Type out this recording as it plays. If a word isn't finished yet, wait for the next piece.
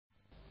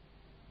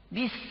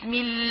بسم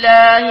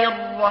الله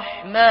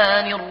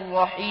الرحمن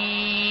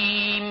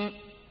الرحيم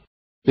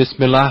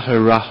Bismillah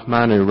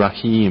ar-Rahman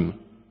ar-Rahim.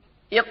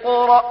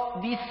 اقرأ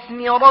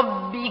باسم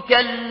ربك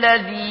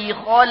الذي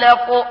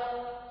خلق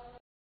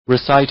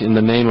Recite in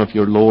the name of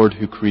your Lord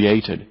who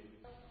created.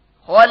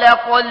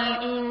 خلق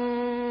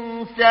الإنسان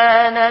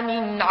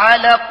من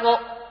علق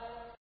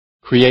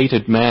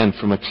Created man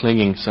from a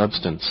clinging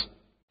substance.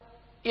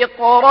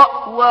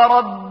 اقرأ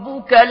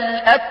وربك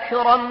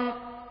الأكرم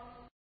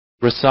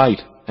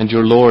Recite, and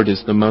your Lord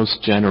is the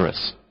most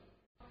generous.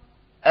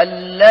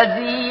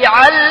 الذي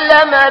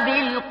علم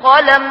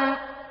بالقلم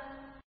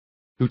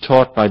Who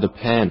taught by the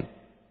pen.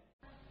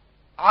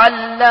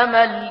 علم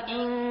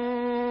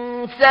الإنسان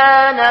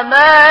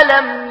ما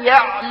لم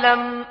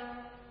يعلم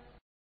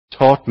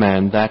Taught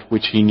man that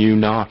which he knew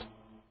not.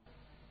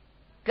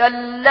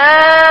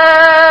 كلا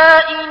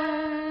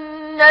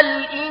إن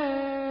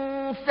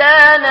الإنسان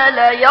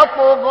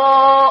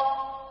ليطغى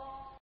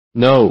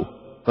No,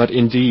 but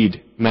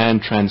indeed man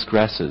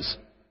transgresses.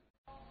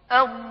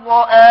 أن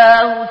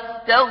رآه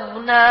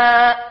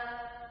استغنى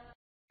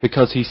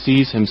Because he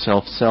sees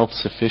himself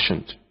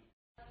self-sufficient.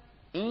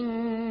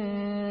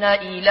 إن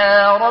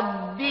إلى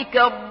ربك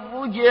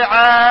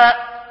الرجعى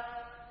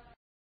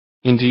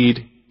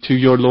Indeed, to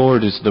your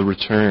Lord is the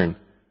return.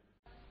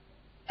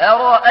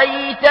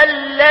 أرأيت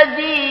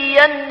الذي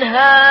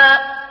ينهى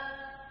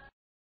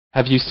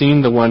Have you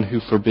seen the one who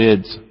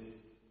forbids?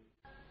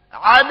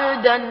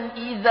 عبدا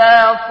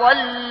إذا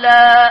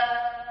صلى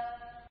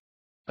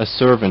A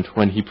servant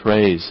when he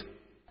prays.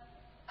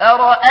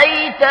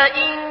 أرأيت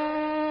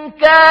إن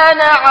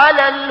كان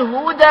على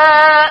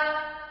الهدى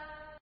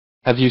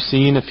Have you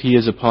seen if he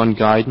is upon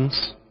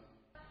guidance?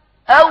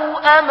 أو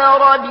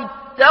أمر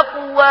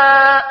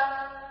بالتقوى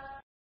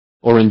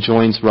Or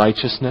enjoins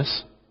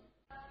righteousness?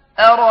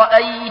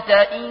 أرأيت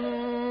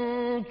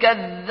إن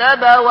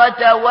كذب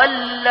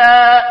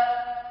وتولى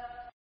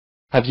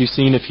Have you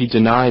seen if he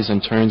denies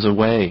and turns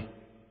away?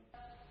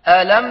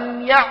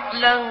 ألم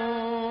يعلم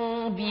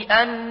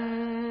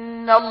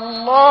بأن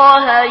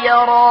الله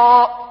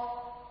يرى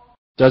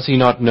Does he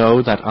not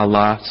know that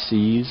Allah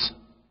sees?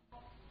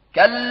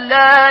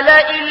 كلا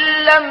لئن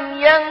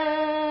لم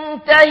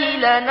ينته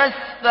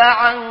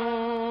لنسفعا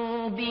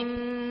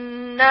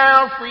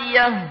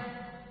بالناصية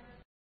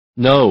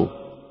No,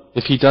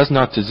 if he does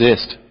not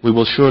desist, we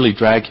will surely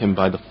drag him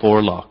by the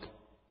forelock.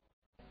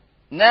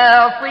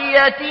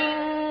 ناصية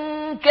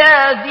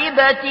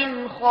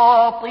كاذبة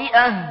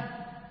خاطئة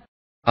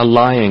A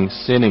lying,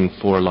 sinning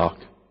forelock.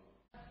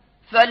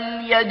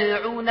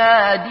 فليدع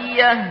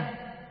ناديه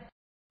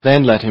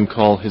Then let him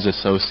call his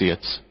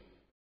associates.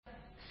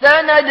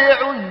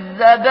 سندع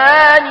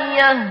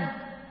الزبانية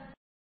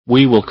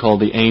We will call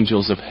the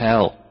angels of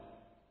hell.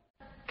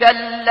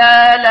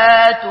 كلا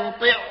لا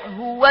تطعه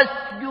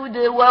واسجد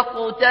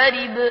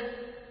واقترب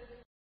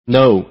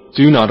No,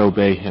 do not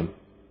obey him,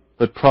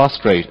 but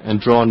prostrate and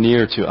draw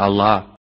near to Allah.